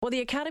the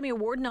Academy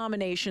Award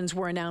nominations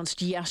were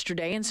announced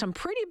yesterday, and some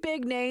pretty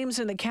big names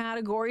in the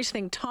categories.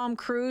 Think Tom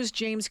Cruise,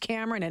 James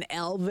Cameron, and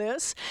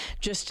Elvis,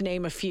 just to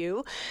name a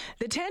few.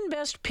 The 10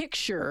 best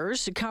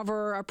pictures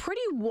cover a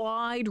pretty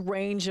wide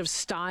range of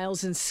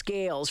styles and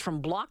scales,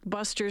 from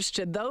blockbusters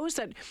to those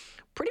that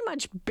pretty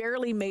much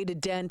barely made a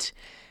dent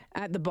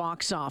at the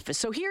box office.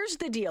 So here's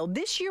the deal.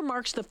 This year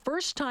marks the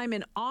first time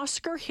in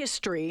Oscar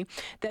history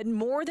that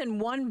more than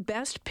one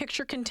Best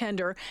Picture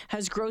contender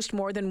has grossed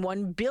more than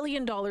 $1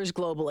 billion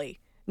globally.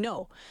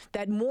 No,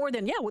 that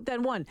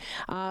one.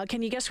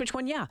 Can you guess which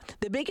one? Yeah.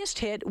 The biggest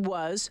hit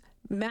was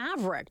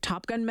Maverick,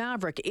 Top Gun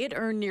Maverick. It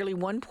earned nearly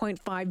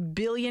 $1.5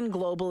 billion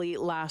globally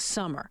last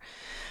summer.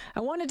 I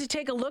wanted to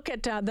take a look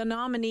at the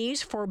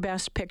nominees for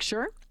Best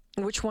Picture,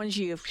 which ones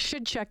you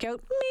should check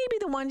out, maybe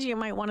the ones you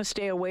might want to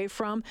stay away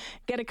from.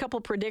 Get a couple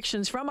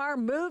predictions from our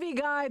movie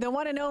guy, the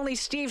one and only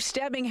Steve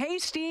Stebbing. Hey,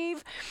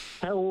 Steve.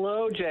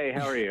 Hello, Jay.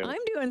 How are you? I'm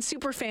doing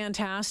super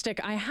fantastic.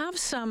 I have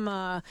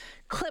some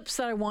clips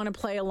that I want to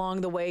play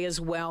along the way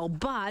as well,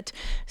 but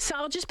so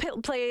I'll just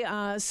play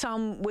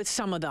some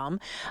of them.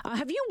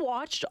 Have you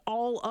watched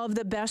all of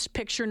the Best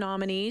Picture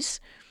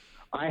nominees?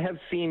 I have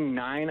seen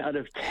 9 out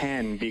of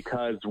 10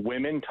 because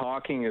Women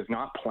Talking is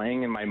not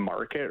playing in my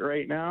market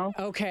right now.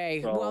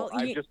 Okay. So well,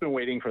 I've just been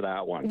waiting for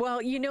that one.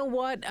 Well, you know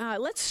what?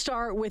 Let's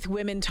start with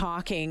Women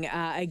Talking.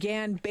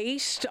 Again,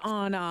 based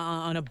on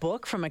a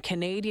book from a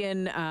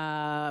Canadian.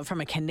 A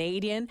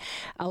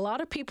lot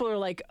of people are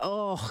like,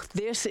 "Oh,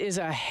 this is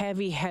a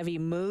heavy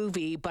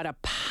movie, but a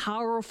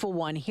powerful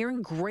one."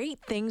 Hearing great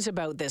things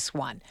about this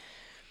one.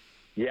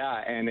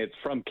 Yeah, and it's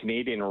from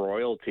Canadian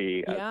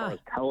royalty as far as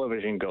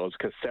television goes,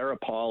 because Sarah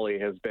Polley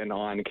has been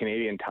on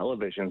Canadian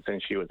television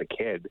since she was a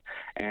kid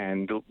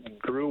and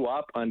grew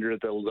up under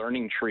the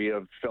learning tree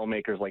of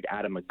filmmakers like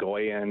Adam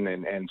McGoyan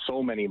and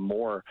so many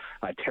more,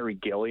 Terry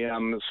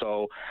Gilliam.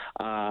 So,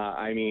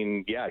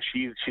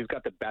 she's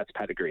got the best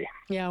pedigree.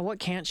 Yeah, what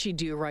can't she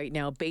do right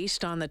now?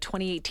 Based on the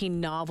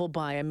 2018 novel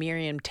by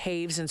Miriam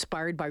Toews,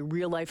 inspired by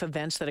real-life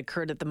events that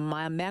occurred at the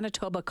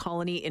Manitoba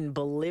colony in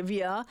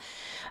Bolivia.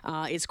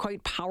 It's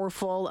quite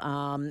powerful.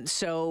 I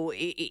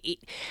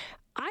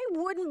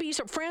wouldn't be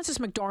so. Frances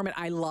McDormand,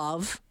 I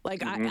love.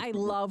 I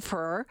love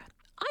her.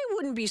 I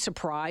wouldn't be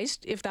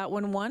surprised if that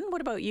one won.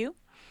 What about you?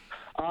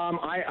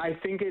 I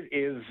think it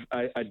is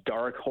a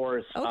dark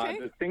horse. Okay.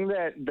 The thing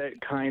that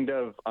kind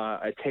of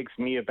it takes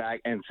me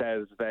aback and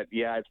says that,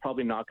 it's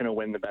probably not going to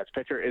win the Best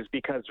Picture is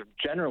because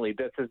generally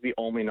this is the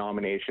only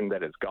nomination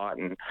that it's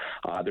gotten.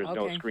 There's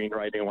no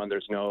screenwriting one.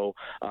 There's no,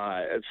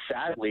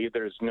 sadly,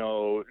 there's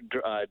no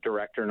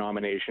director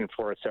nomination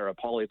for Sarah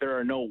Polley. There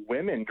are no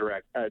women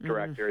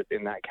directors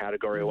in that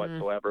category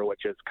whatsoever,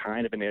 which is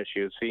kind of an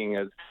issue, seeing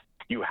as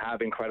you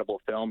have incredible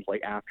films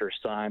like After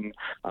Sun,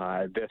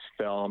 this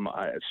film,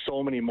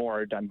 so many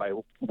more done by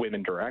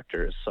women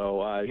directors.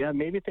 So,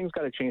 maybe things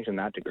got to change in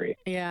that degree.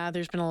 Yeah,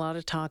 there's been a lot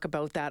of talk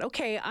about that.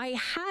 Okay, I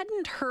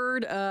hadn't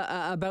heard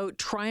about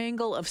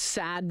Triangle of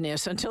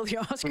Sadness until the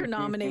Oscar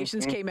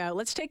nominations came out.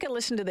 Let's take a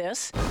listen to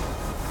this.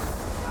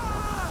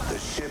 The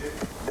ship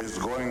is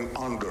going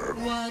under.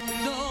 What the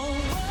world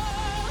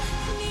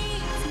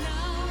needs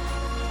now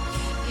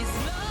is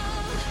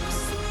love,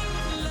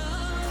 sweet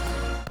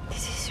love.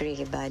 This is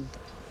really bad.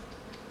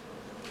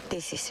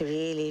 This is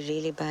really,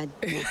 really bad.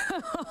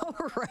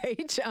 All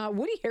right.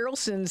 Woody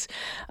Harrelson's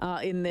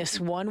in this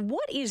one.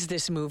 What is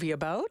this movie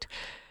about?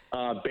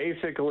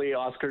 Basically,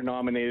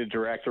 Oscar-nominated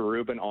director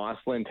Ruben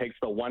Östlund takes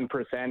the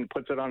 1%,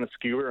 puts it on a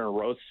skewer, and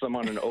roasts them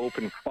on an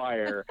open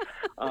fire.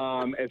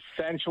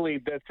 Essentially,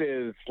 this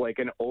is like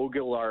an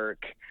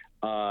Ogilark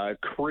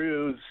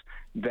cruise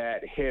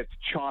that hits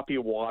choppy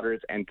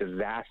waters and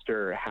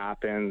disaster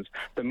happens.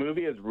 The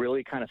movie is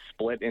really kind of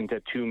split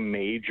into two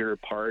major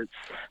parts,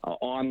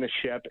 on the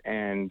ship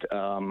and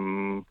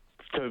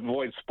to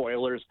avoid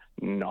spoilers,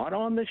 not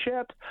on the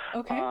ship.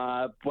 Okay.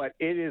 But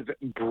it is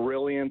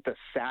brilliant. The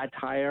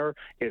satire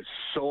is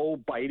so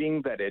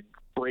biting that it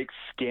breaks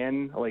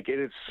skin. Like, it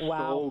is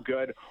so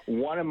good.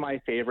 One of my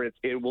favorites.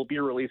 It will be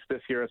released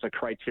this year as a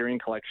Criterion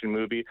Collection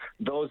movie.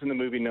 Those in the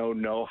movie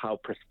know how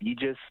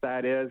prestigious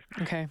that is.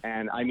 Okay.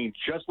 And I mean,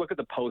 just look at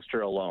the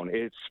poster alone.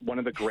 It's one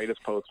of the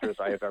greatest posters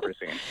I have ever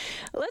seen.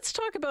 Let's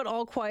talk about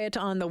All Quiet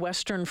on the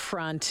Western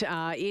Front.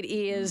 It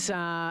is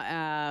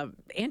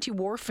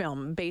anti-war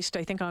film based,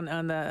 I think, on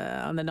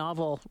the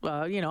novel.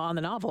 On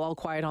the novel All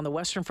Quiet on the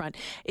Western Front.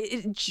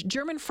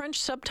 German-French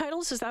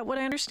subtitles. Is that what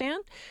I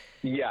understand?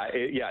 Yeah,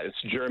 it's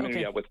German,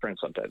 with French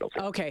subtitles.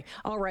 Yeah. Okay,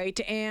 all right.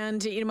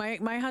 And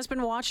my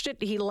husband watched it.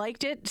 He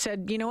liked it.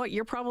 Said, you know what,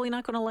 you're probably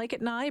not going to like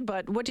it, Nye.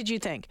 But what did you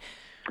think?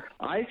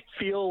 I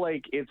feel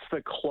like it's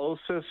the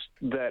closest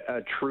that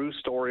a true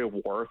story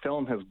war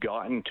film has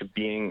gotten to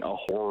being a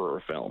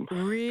horror film. 'Cause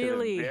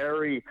Really?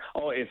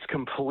 It's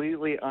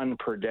completely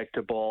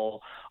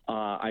unpredictable.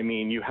 I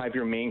mean, you have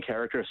your main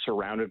character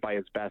surrounded by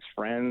his best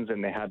friends,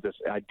 and they have this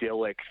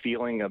idyllic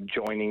feeling of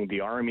joining the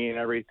army and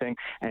everything,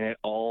 and it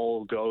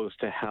all goes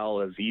to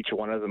hell as each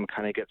one of them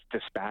kind of gets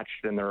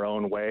dispatched in their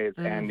own ways,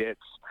 and it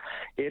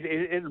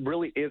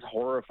really is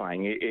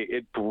horrifying.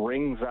 It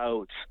brings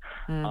out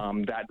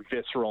that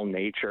visceral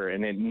nature,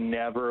 and it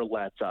never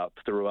lets up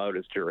throughout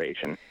its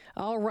duration.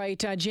 All right,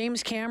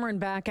 James Cameron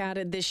back at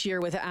it this year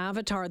with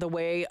Avatar: The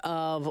Way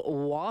of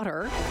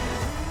Water.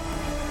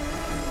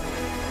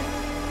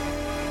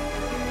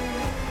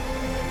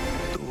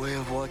 The way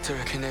of water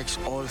connects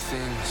all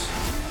things.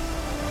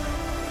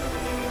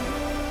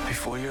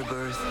 Before your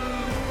birth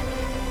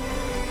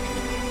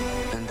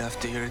and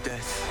after your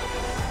death.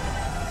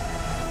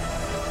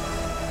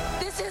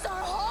 This is our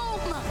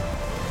home!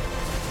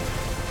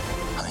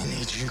 I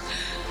need you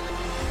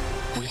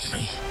with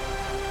me.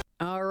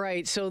 All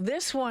right, so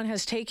this one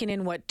has taken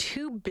in,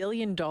 $2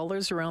 billion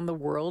around the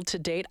world to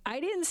date. I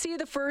didn't see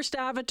the first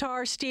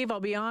Avatar, Steve, I'll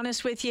be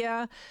honest with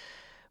you.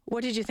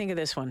 What did you think of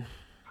this one?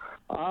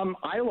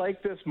 I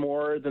like this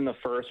more than the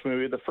first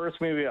movie. The first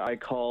movie I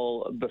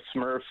call The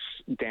Smurfs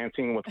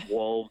Dancing with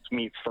Wolves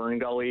meets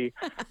Ferngully.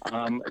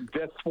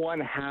 This one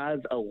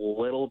has a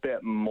little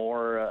bit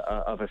more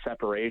of a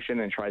separation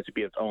and tries to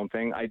be its own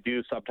thing. I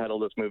do subtitle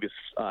this movie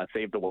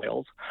Save the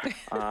Whales,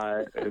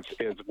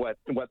 is what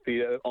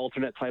the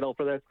alternate title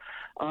for this.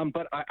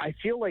 But I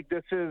feel like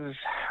this is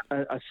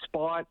a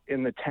spot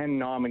in the 10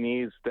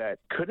 nominees that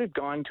could have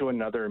gone to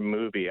another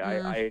movie.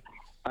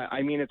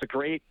 I mean, it's a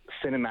great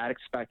cinematic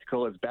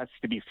spectacle. It's best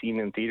to be seen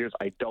in theaters.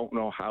 I don't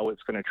know how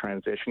it's going to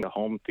transition to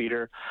home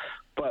theater,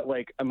 but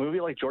like a movie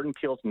like Jordan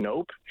Peele's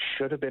Nope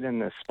should have been in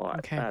this spot.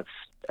 Okay.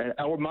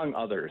 Among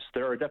others.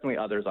 There are definitely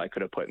others I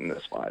could have put in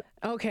this spot.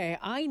 Okay,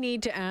 I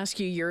need to ask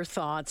you your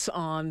thoughts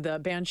on the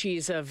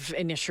Banshees of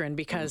Inisherin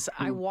because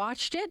I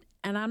watched it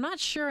and I'm not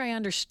sure I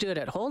understood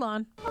it. Hold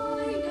on.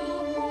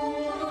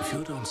 If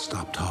you don't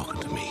stop talking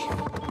to me,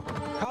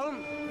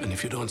 and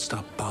if you don't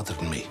stop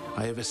bothering me,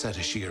 I have a set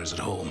of shears at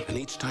home, and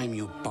each time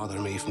you bother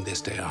me from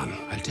this day on,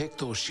 I'll take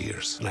those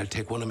shears and I'll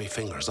take one of my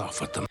fingers off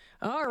with them.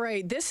 All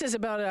right, this is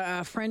about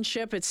a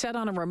friendship. It's set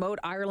on a remote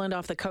Ireland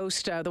off the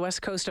coast, the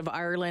west coast of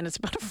Ireland. It's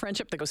about a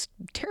friendship that goes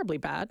terribly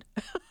bad.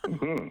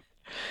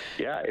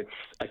 Yeah, it's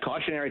a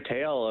cautionary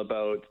tale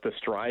about the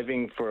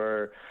striving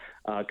for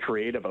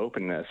creative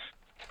openness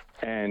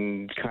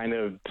and kind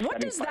of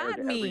What does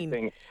that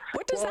mean?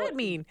 What does that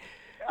mean?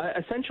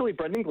 Essentially,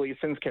 Brendan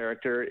Gleeson's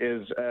character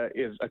is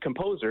a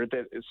composer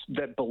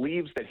that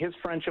believes that his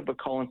friendship with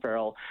Colin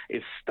Farrell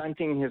is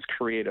stunting his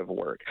creative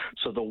work.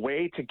 So the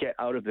way to get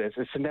out of this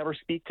is to never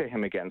speak to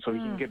him again, so he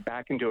can get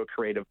back into a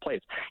creative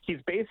place. He's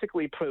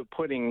basically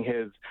putting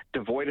his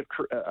devoid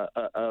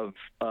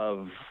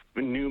of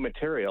new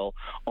material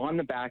on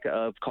the back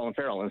of Colin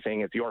Farrell and saying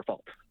it's your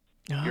fault.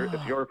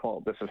 It's your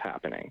fault this is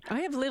happening.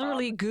 I have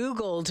literally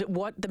Googled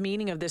what the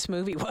meaning of this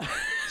movie was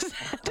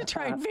to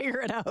try and figure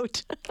it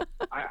out.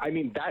 I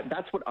mean,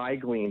 that's what I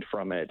gleaned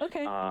from it.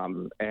 Okay.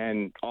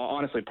 And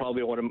honestly,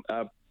 probably one of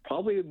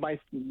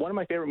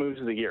my favorite movies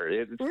of the year.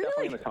 It's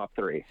definitely in the top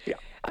 3. Yeah.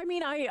 I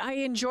mean, I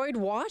enjoyed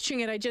watching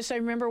it. I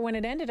remember when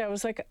it ended, I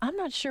was like, I'm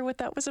not sure what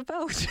that was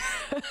about.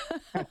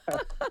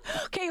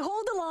 Okay,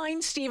 hold the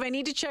line, Steve. I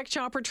need to check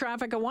chopper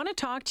traffic. I want to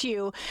talk to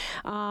you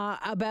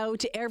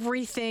about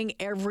Everything,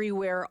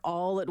 Everywhere,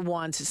 All at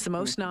Once. It's the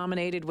most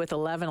nominated with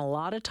 11. A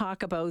lot of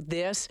talk about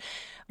this.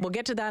 We'll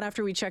get to that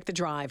after we check the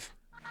drive.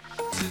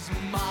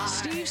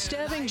 Steve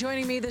Stebbing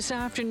joining me this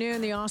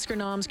afternoon. The Oscar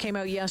noms came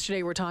out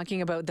yesterday. We're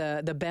talking about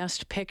the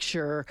Best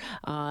Picture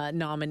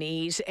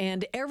nominees.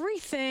 And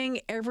Everything,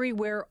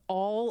 Everywhere,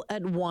 All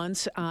at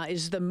Once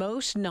is the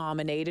most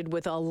nominated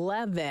with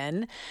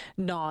 11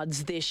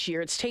 nods this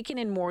year. It's taken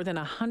in more than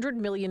 $100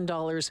 million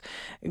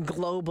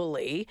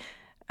globally.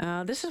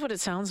 This is what it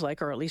sounds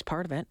like, or at least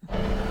part of it.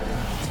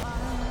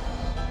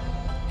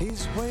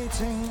 He's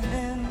waiting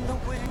in the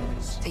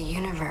wings. The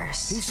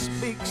universe. He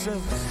speaks of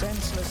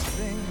senseless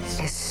things.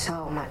 Is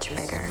so much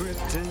bigger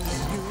It is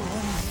you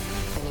and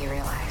than you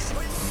realize.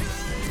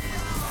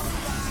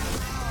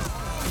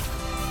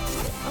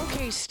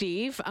 Okay,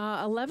 Steve,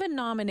 11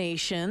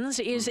 nominations.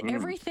 Is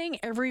Everything,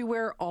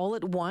 Everywhere, All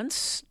at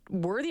Once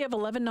worthy of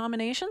 11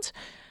 nominations?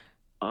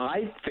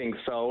 I think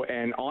so,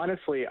 and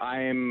honestly,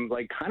 I'm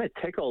kind of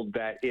tickled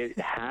that it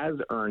has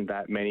earned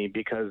that many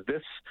because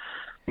this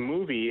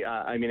movie,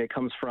 it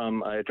comes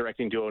from a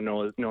directing duo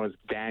known as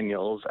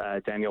Daniels,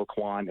 Daniel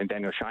Kwan and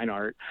Daniel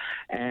Scheinert,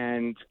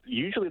 and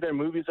usually their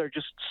movies are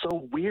just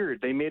so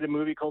weird. They made a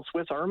movie called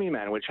Swiss Army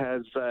Man, which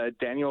has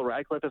Daniel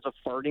Radcliffe as a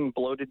farting,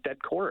 bloated,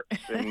 dead corpse,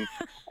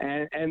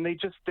 and they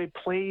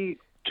play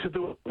to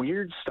the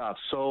weird stuff.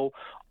 So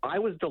I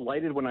was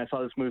delighted when I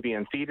saw this movie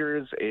in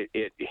theaters.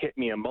 It hit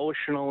me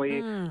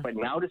emotionally. But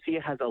now to see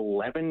it has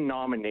 11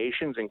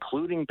 nominations,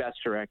 including Best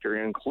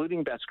Director,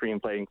 including Best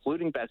Screenplay,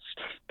 including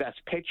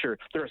Best Picture.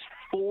 There's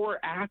 4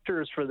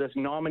 actors for this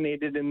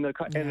nominated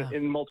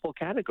in multiple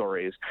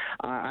categories.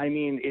 I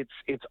mean,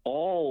 it's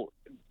all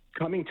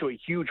coming to a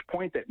huge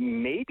point that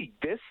maybe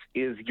this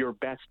is your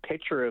best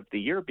picture of the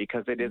year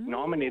because it is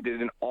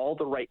nominated in all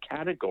the right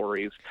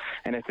categories.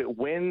 And if it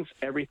wins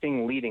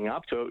everything leading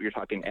up to it, you're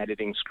talking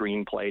editing,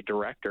 screenplay,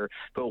 director,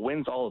 but it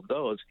wins all of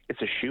those,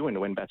 it's a shoo-in to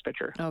win Best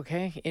Picture.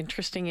 Okay,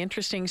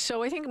 interesting.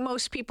 So I think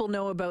most people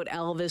know about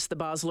Elvis, the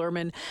Baz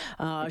Luhrmann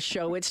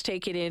show. It's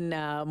taken in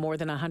more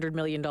than $100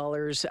 million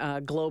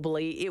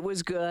globally. It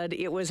was good.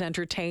 It was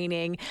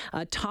entertaining.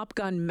 Top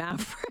Gun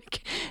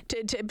Maverick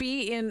to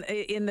be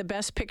in the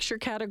Best Picture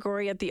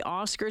category at the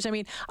Oscars. I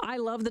mean, I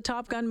love the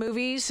Top Gun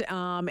movies, but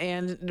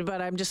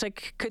I'm just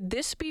like, could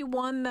this be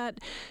one that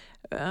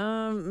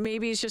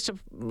maybe it's just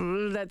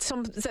that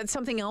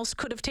something else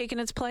could have taken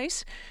its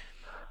place?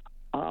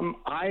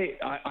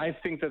 I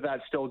think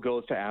that still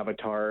goes to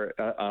Avatar,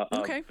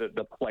 okay.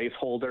 the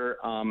placeholder.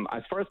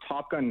 As far as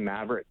Top Gun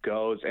Maverick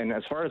goes, and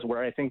as far as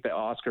where I think the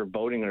Oscar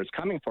voting is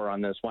coming for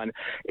on this one,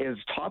 is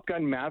Top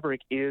Gun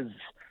Maverick is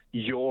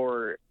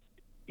your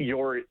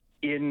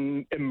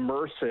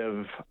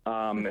immersive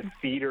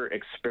theater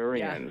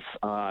experience.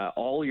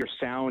 All your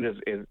sound is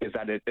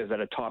at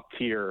a top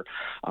tier.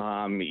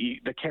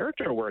 The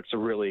character work's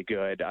really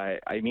good.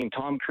 I mean,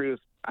 Tom Cruise.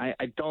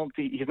 I don't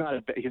think he's not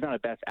a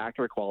best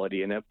actor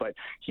quality in it, but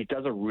he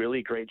does a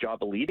really great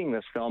job of leading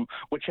this film,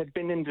 which had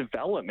been in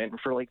development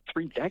for like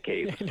 3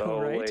 decades.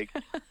 So right?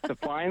 To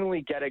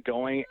finally get it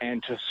going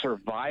and to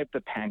survive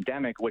the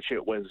pandemic, which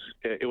it was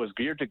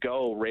geared to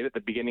go right at the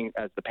beginning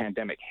as the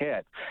pandemic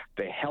hit.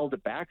 They held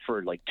it back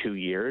for like 2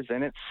 years,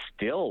 and it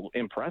still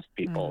impressed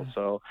people.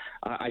 So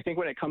I think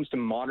when it comes to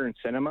modern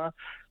cinema,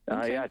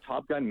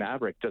 Top Gun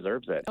Maverick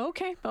deserves it.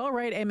 Okay, all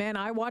right. Hey, man,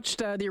 I watched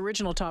the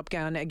original Top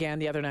Gun again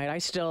the other night.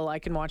 I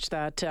can watch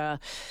that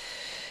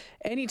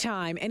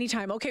anytime.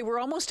 Okay, we're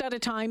almost out of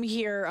time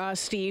here,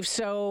 Steve.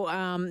 So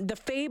The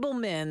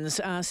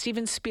Fabelmans,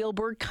 Steven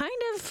Spielberg, kind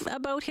of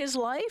about his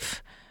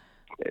life?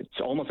 It's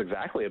almost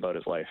exactly about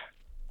his life.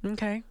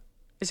 Okay.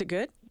 Is it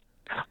good?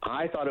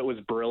 I thought it was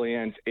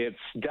brilliant. It's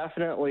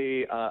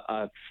definitely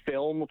a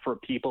film for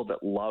people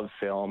that love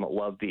film,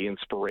 love the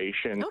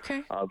inspiration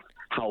of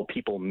how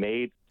people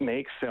make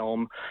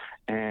film.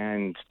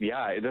 And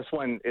this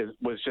one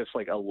was just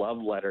like a love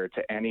letter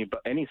to any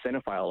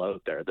cinephile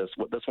out there. This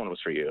one was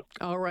for you.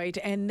 All right.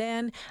 And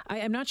then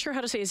I'm not sure how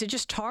to say, is it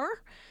just Tar?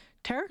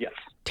 Tar? Yes.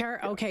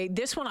 Tar. Okay.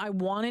 This one I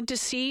wanted to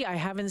see. I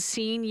haven't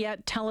seen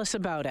yet. Tell us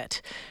about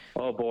it.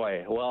 Oh,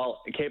 boy.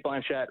 Well, Cate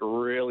Blanchett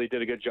really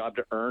did a good job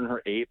to earn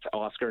her 8th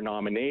Oscar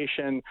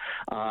nomination.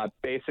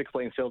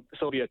 Basically,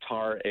 Sylvia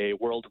Tar, a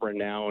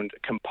world-renowned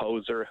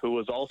composer who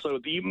was also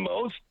the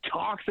most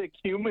toxic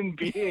human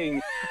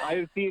being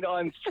I've seen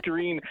on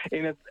screen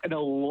in a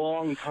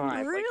long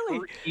time. Really?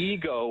 Like,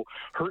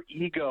 her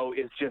ego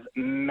is just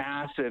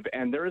massive.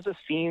 And there is a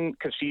scene,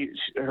 because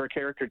her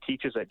character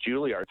teaches at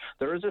Juilliard,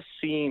 there is a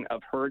scene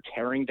of her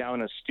tearing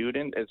down a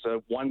student. It's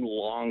a one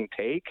long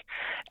take,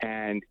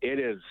 and it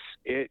is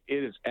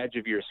edge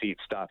of your seat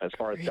stuff as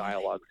far as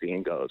dialogue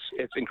scene goes.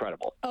 It's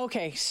incredible.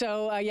 Okay,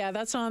 so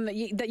that's on that.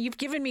 You've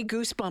given me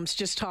goosebumps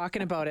just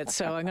talking about it.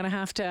 So I'm gonna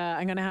have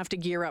to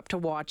gear up to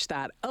watch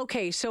that.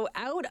 Okay, so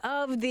out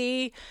of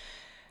the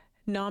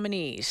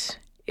nominees,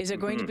 is it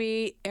going to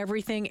be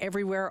Everything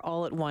Everywhere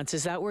All at Once?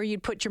 Is that where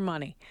you'd put your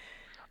money?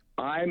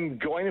 I'm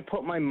going to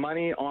put my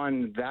money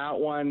on that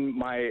one.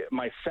 My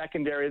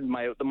secondary,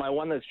 my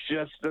one that's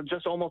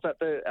just almost at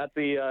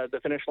the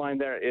finish line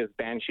there is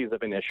Banshees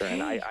of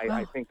Inisherin.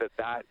 I think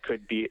that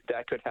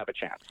could have a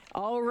chance.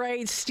 All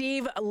right,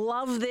 Steve,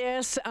 love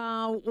this.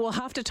 We'll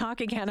have to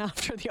talk again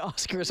after the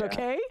Oscars.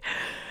 Okay.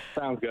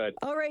 Sounds good.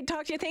 All right,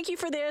 talk to you. Thank you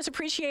for this.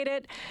 Appreciate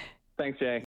it. Thanks, Jay.